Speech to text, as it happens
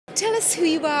Tell us who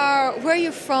you are, where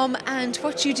you're from, and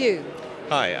what you do.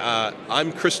 Hi,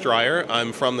 I'm Chris Dreyer.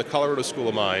 I'm from the Colorado School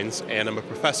of Mines, and I'm a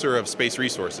professor of space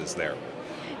resources there.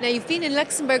 Now, you've been in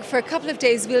Luxembourg for a couple of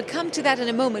days. We'll come to that in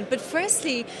a moment. But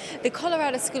firstly, the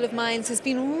Colorado School of Mines has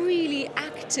been really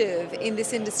active in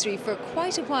this industry for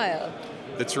quite a while.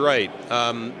 That's right.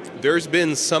 There's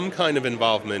been some kind of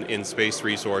involvement in space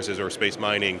resources or space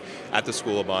mining at the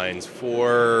School of Mines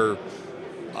for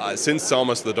since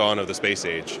almost the dawn of the space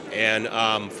age. And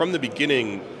from the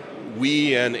beginning,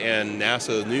 we and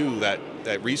NASA knew that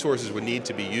resources would need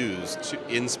to be used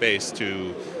in space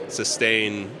to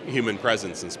sustain human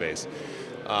presence in space.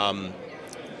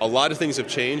 A lot of things have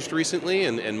changed recently,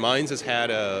 and Mines has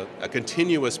had a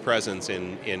continuous presence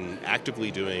in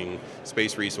actively doing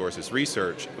space resources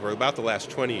research for about the last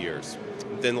 20 years.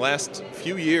 Then the last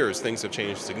few years, things have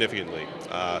changed significantly.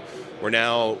 We're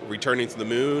now returning to the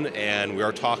moon, and we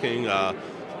are talking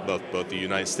both the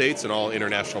United States and all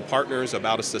international partners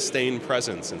about a sustained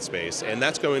presence in space, and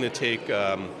that's going to take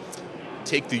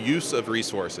the use of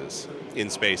resources in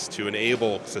space to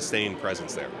enable sustained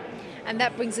presence there. And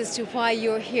that brings us to why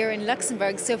you're here in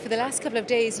Luxembourg. So for the last couple of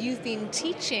days, you've been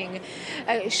teaching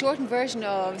a shortened version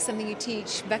of something you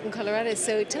teach back in Colorado.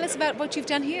 So tell us about what you've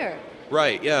done here.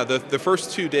 Right, yeah. The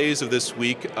first 2 days of this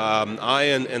week, I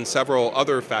and several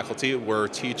other faculty were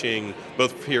teaching,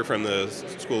 both here from the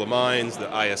School of Mines, the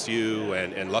ISU,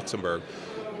 and Luxembourg,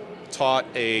 taught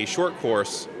a short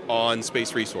course on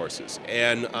space resources.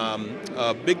 And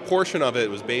a big portion of it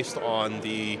was based on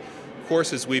the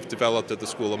courses we've developed at the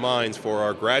School of Mines for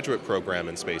our graduate program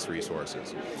in space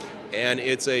resources. And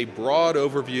it's a broad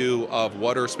overview of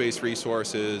what are space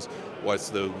resources, what's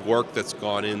the work that's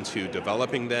gone into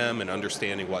developing them and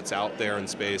understanding what's out there in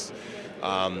space,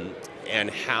 and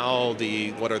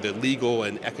what are the legal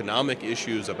and economic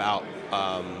issues about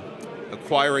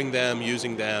acquiring them,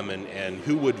 using them, and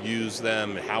who would use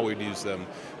them, how we'd use them.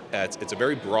 It's a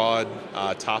very broad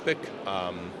topic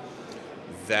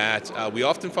that we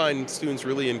often find students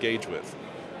really engage with.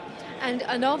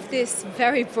 And of this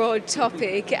very broad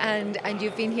topic, and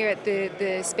you've been here at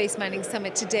the Space Mining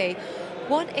Summit today,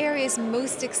 what areas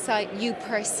most excite you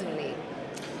personally?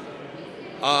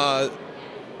 The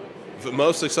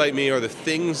most excite me are the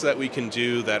things that we can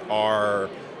do that are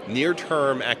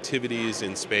near-term activities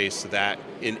in space that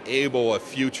enable a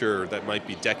future that might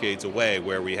be decades away,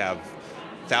 where we have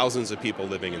thousands of people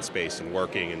living in space and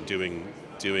working and doing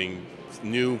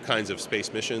new kinds of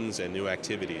space missions and new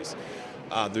activities.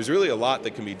 There's really a lot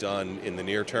that can be done in the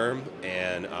near term,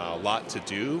 and a lot to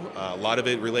do. A lot of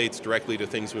it relates directly to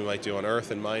things we might do on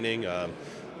Earth and mining.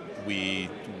 We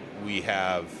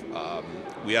have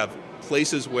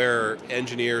places where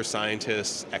engineers,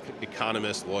 scientists,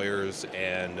 economists, lawyers,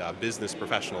 and business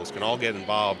professionals can all get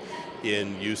involved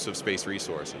in use of space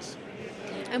resources.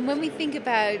 And when we think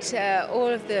about all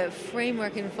of the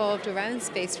framework involved around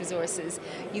space resources,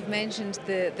 you've mentioned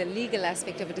the legal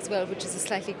aspect of it as well, which is a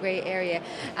slightly grey area,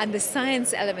 and the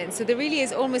science element. So there really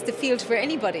is almost a field for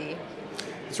anybody.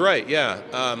 That's right, yeah.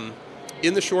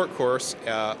 In the short course,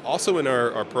 also in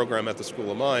our program at the School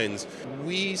of Mines,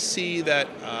 we see that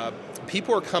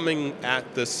people are coming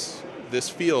at this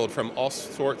field from all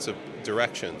sorts of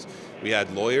directions. We had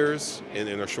lawyers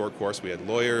in our short course. We had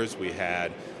lawyers. We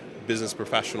had business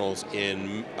professionals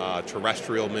in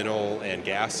terrestrial mineral and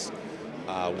gas.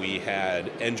 We had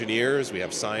engineers, we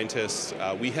have scientists,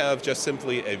 we have just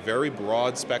simply a very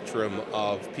broad spectrum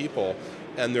of people,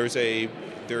 and there's a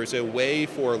way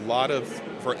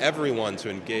for everyone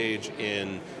to engage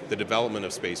in the development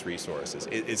of space resources.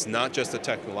 It's not just a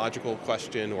technological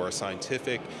question or a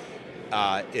scientific.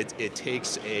 It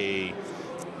takes a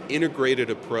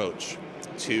integrated approach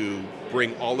to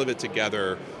bring all of it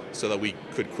together so that we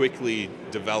could quickly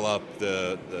develop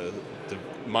the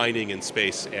mining in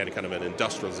space and kind of an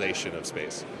industrialization of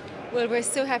space. Well, we're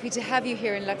so happy to have you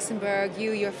here in Luxembourg,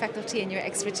 your faculty and your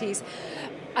expertise.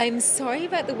 I'm sorry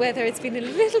about the weather. It's been a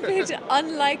little bit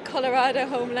unlike Colorado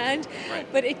homeland, right,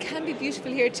 but it can be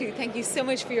beautiful here too. Thank you so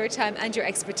much for your time and your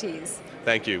expertise.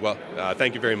 Thank you. Well,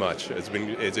 thank you very much.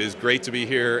 It is great to be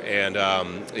here, and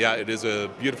yeah, it is a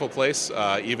beautiful place,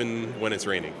 even when it's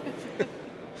raining.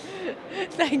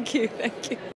 Thank you.